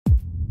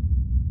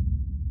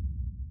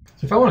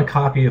So if I want to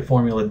copy a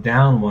formula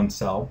down one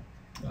cell,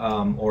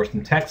 or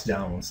some text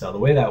down one cell, the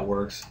way that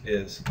works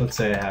is, let's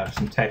say I have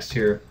some text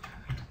here,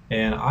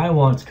 and I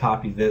want to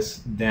copy this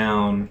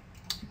down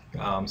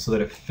so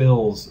that it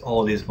fills all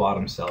of these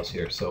bottom cells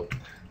here. So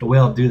the way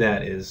I'll do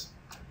that is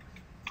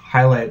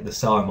highlight the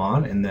cell I'm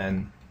on, and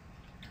then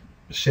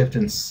shift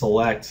and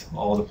select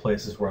all the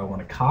places where I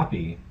want to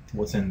copy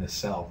what's in this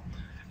cell.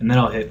 And then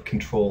I'll hit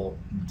Control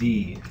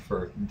D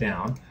for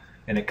down,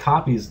 and it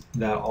copies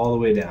that all the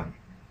way down.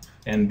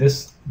 And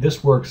this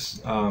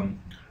works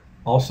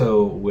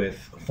also with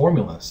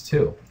formulas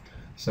too.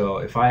 So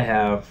if I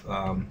have,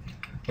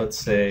 let's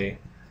say,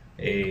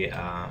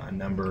 a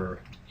number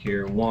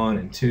here, 1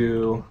 and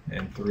 2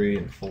 and 3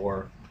 and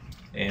 4,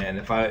 and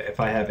if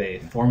I have a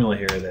formula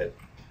here that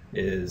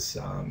is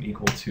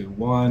equal to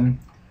 1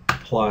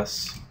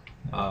 plus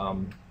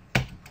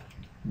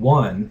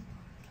 1,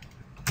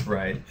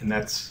 right, and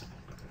that's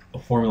a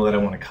formula that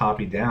I want to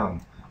copy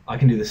down, I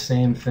can do the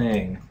same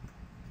thing,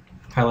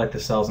 highlight the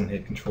cells and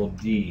hit Control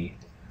D,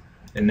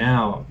 and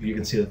now you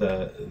can see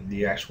that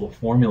the actual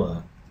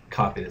formula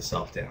copied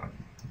itself down.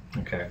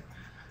 Okay,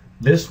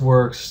 this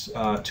works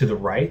to the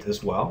right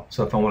as well.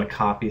 So if I want to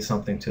copy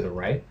something to the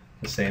right,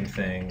 the same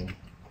thing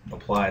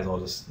applies. I'll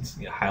just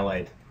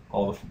highlight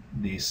all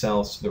the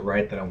cells to the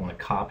right that I want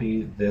to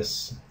copy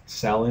this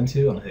cell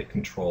into, and I'll hit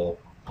Control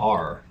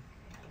R,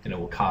 and it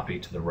will copy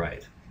to the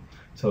right.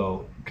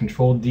 So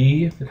Control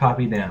D for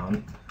copy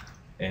down,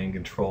 and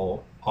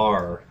Control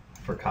R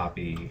for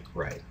copy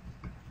right.